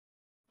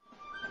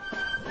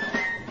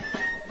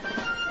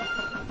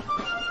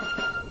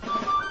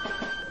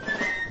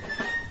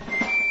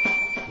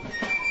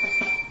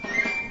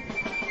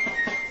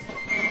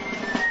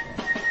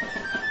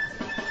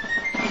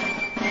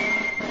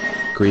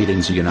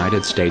Greetings,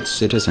 United States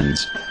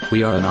citizens.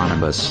 We are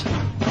anonymous.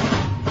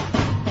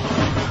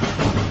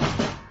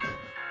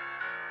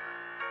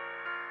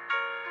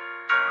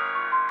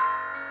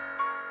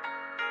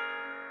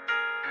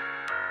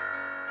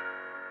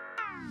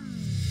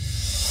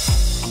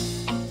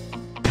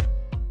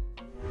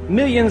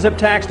 Millions of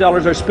tax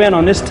dollars are spent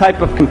on this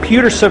type of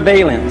computer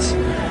surveillance,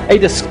 a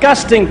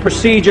disgusting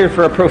procedure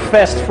for a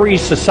professed free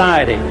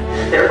society.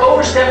 They're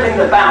overstepping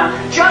the bound.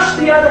 Just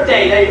the other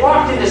day, they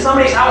walked into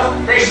somebody's house.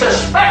 They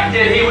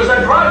suspected he was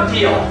a drug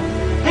dealer.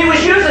 He was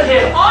using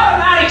his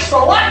automatic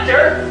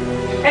selector,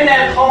 and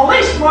then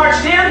police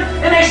marched in,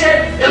 and they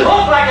said it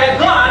looked like a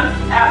gun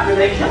after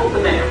they killed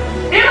the man.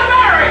 In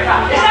America!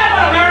 Is that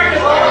what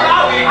America's all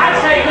about?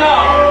 I'd say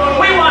no.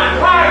 We want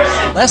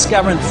privacy. Less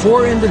government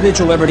for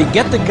individual liberty,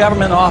 get the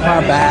government off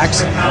our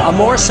backs, a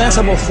more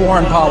sensible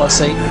foreign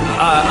policy.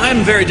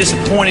 I'm very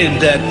disappointed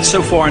that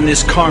so far in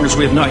this Congress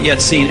we have not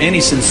yet seen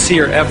any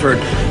sincere effort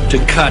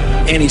to cut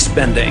any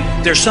spending.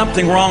 There's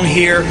something wrong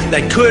here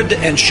that could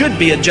and should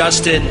be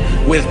adjusted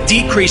with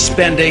decreased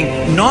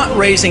spending, not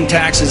raising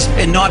taxes,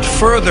 and not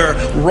further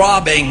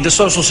robbing the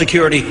Social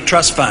Security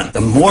Trust Fund.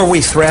 The more we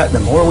threaten, the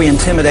more we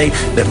intimidate,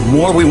 the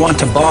more we want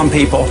to bomb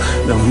people,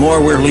 the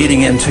more we're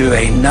leading into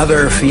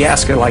another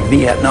fiasco like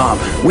Vietnam.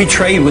 We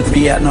trade with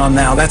Vietnam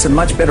now. That's a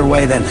much better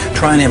way than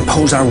trying to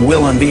impose our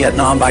will on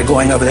Vietnam by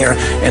going over there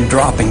and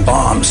dropping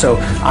bombs. So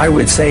I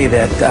would say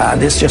that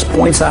this just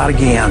points out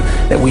again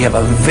that we have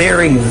a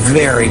very,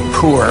 very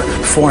poor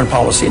foreign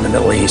policy in the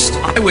Middle East.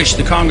 I wish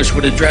the Congress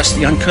would address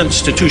the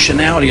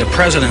unconstitutionality of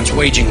presidents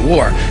waging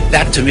war.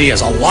 That to me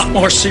is a lot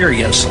more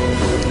serious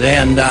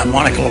than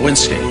Monica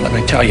Lewinsky, let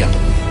me tell you.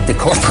 The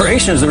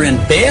corporations are in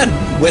bed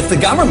with the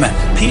government.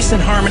 Peace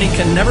and harmony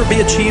can never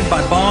be achieved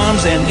by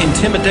bombs and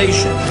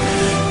intimidation.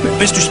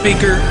 Mr.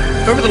 Speaker,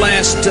 over the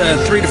last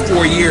 3 to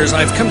 4 years,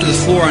 I've come to the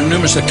floor on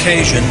numerous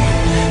occasions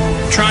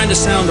trying to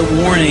sound a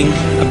warning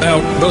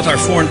about both our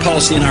foreign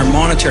policy and our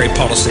monetary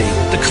policy.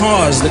 The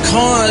cause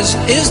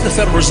is the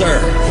Federal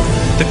Reserve.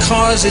 The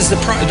cause is the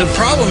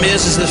problem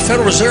is the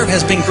Federal Reserve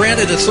has been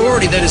granted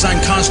authority that is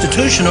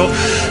unconstitutional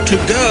to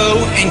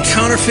go and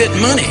counterfeit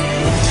money.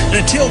 And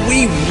until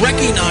we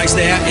recognize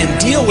that and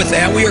deal with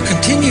that, we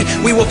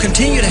will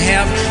continue to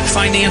have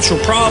financial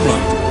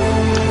problems.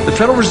 The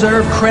Federal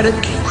Reserve credit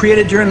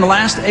created during the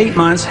last 8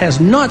 months has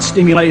not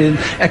stimulated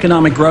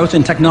economic growth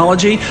in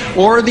technology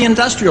or the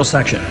industrial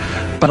section,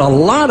 but a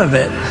lot of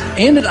it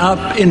ended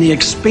up in the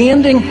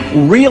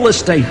expanding real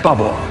estate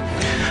bubble.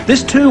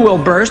 This too will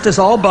burst, as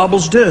all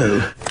bubbles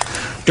do.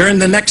 During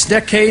the next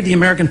decade, the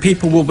American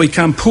people will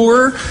become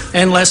poorer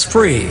and less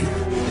free.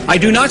 I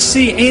do not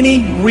see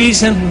any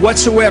reason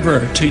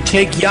whatsoever to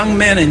take young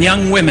men and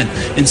young women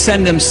and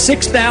send them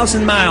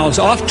 6,000 miles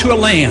off to a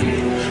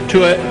land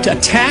to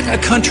attack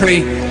a country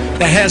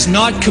that has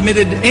not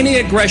committed any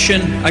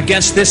aggression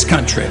against this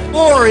country.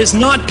 War is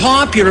not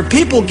popular.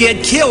 People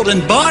get killed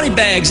and body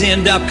bags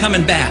end up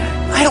coming back.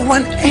 I don't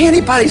want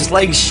anybody's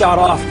legs shot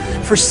off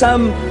for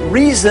some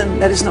reason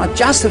that is not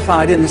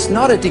justified, and it's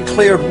not a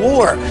declared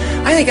war.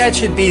 I think that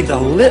should be the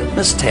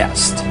litmus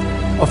test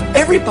of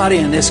everybody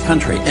in this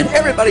country and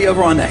everybody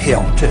over on the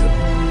Hill too.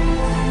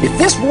 If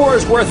this war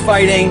is worth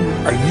fighting,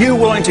 are you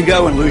willing to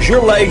go and lose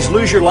your legs,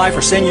 lose your life,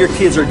 or send your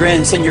kids or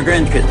send your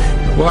grandkids?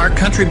 Will our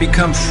country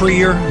become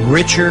freer,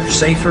 richer,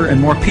 safer,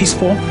 and more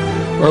peaceful?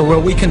 Or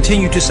will we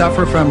continue to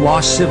suffer from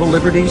lost civil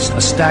liberties,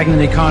 a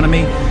stagnant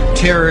economy,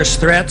 terrorist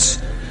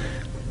threats,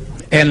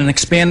 and an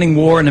expanding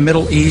war in the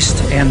Middle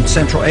East and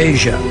Central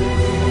Asia?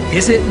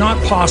 Is it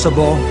not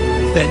possible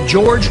that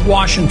George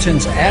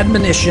Washington's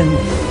admonition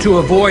to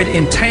avoid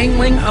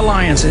entangling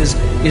alliances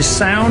is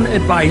sound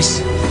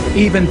advice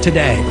even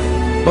today?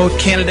 Both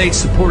candidates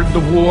supported the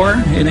war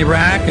in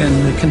Iraq and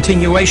the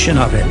continuation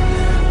of it.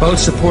 Both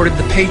supported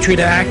the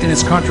Patriot Act and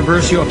its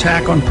controversial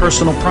attack on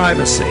personal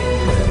privacy.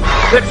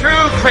 The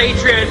true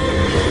patriot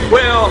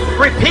will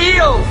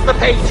repeal the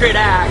Patriot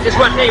Act, is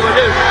what they will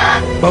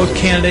do. Both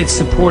candidates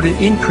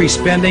supported increased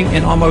spending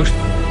in almost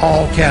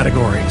all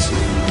categories.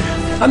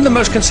 I'm the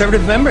most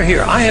conservative member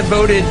here. I have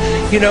voted,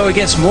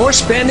 against more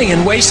spending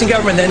and wasting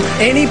government than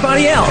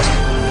anybody else.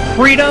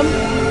 Freedom,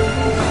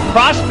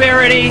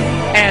 prosperity,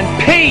 and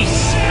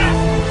peace.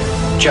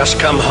 Just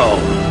come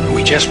home.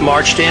 We just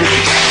marched in.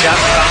 Just come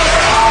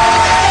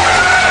home.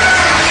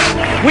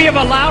 We have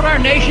allowed our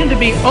nation to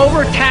be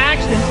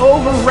overtaxed and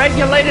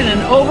overregulated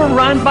and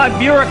overrun by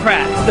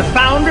bureaucrats. The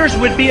founders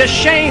would be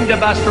ashamed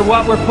of us for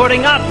what we're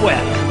putting up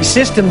with. A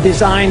system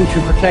designed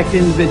to protect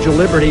individual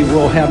liberty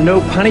will have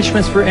no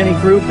punishments for any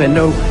group and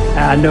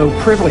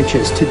no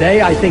privileges.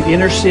 Today, I think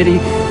inner city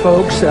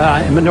folks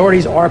and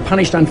minorities are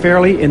punished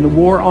unfairly in the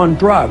war on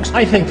drugs.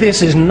 I think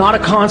this is not a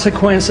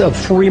consequence of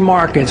free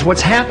markets.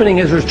 What's happening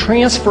is there's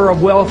transfer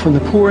of wealth from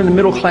the poor and the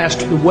middle class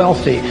to the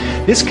wealthy.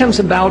 This comes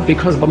about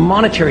because of a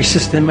monetary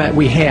system that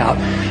we have.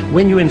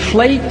 When you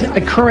inflate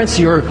a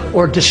currency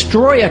or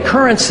destroy a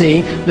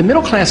currency, the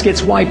middle class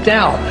gets wiped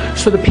out.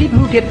 So the people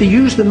who get to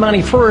use the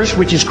money first,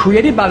 which is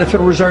created by the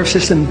Federal Reserve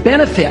System,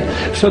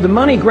 benefit. So the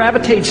money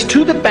gravitates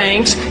to the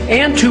banks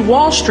and to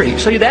Wall Street.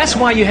 So that's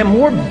why you have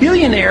more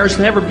billionaires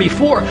than ever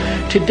before.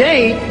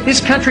 Today,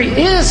 this country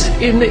is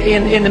in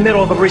the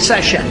middle of a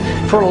recession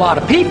for a lot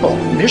of people.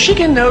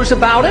 Michigan knows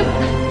about it.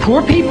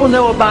 Poor people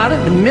know about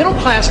it. The middle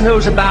class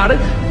knows about it.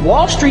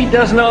 Wall Street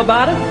doesn't know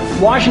about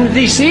it. Washington,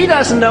 D.C.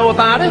 doesn't know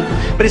about it.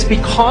 But it's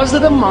because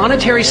of the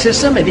monetary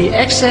system and the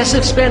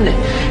excessive spending.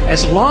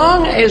 As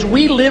long as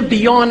we live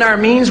beyond our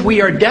means,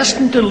 we are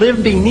destined to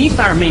live beneath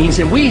our means.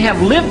 And we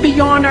have lived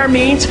beyond our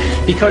means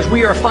because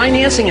we are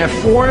financing a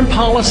foreign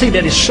policy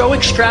that is so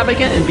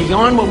extravagant and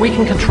beyond what we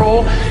can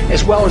control,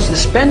 as well as the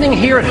spending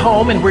here at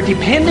home. And we're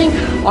depending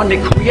on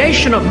the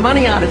creation of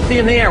money out of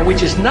thin air,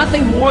 which is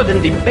nothing more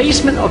than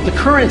debasement of the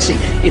currency.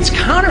 It's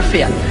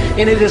counterfeit,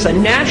 and it is a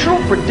natural,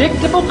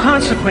 predictable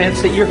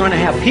consequence that you're going to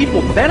have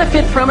people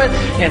benefit from it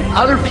and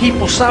other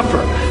people suffer.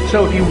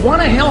 So if you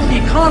want a healthy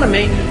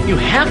economy, you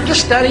have to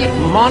study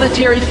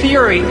monetary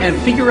theory and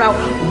figure out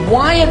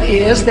why it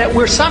is that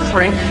we're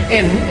suffering.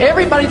 And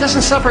everybody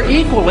doesn't suffer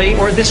equally,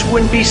 or this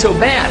wouldn't be so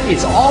bad.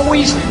 It's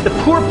always the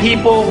poor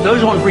people,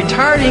 those on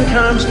retired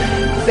incomes,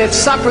 that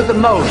suffer the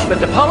most. But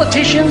the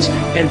politicians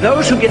and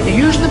those who get to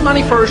use the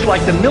money first,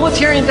 like the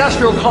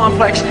military-industrial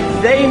complex,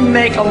 they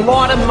make a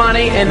lot of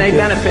money and they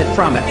benefit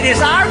from it. It is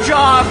our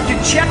job to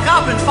check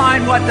up and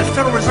find what the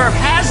Federal Reserve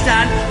has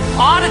done,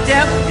 audit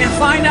them, and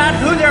find out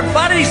who their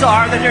buddies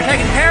are that they're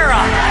taking care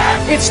of.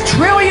 It's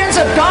trillions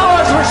of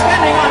dollars we're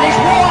spending on these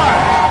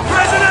wars.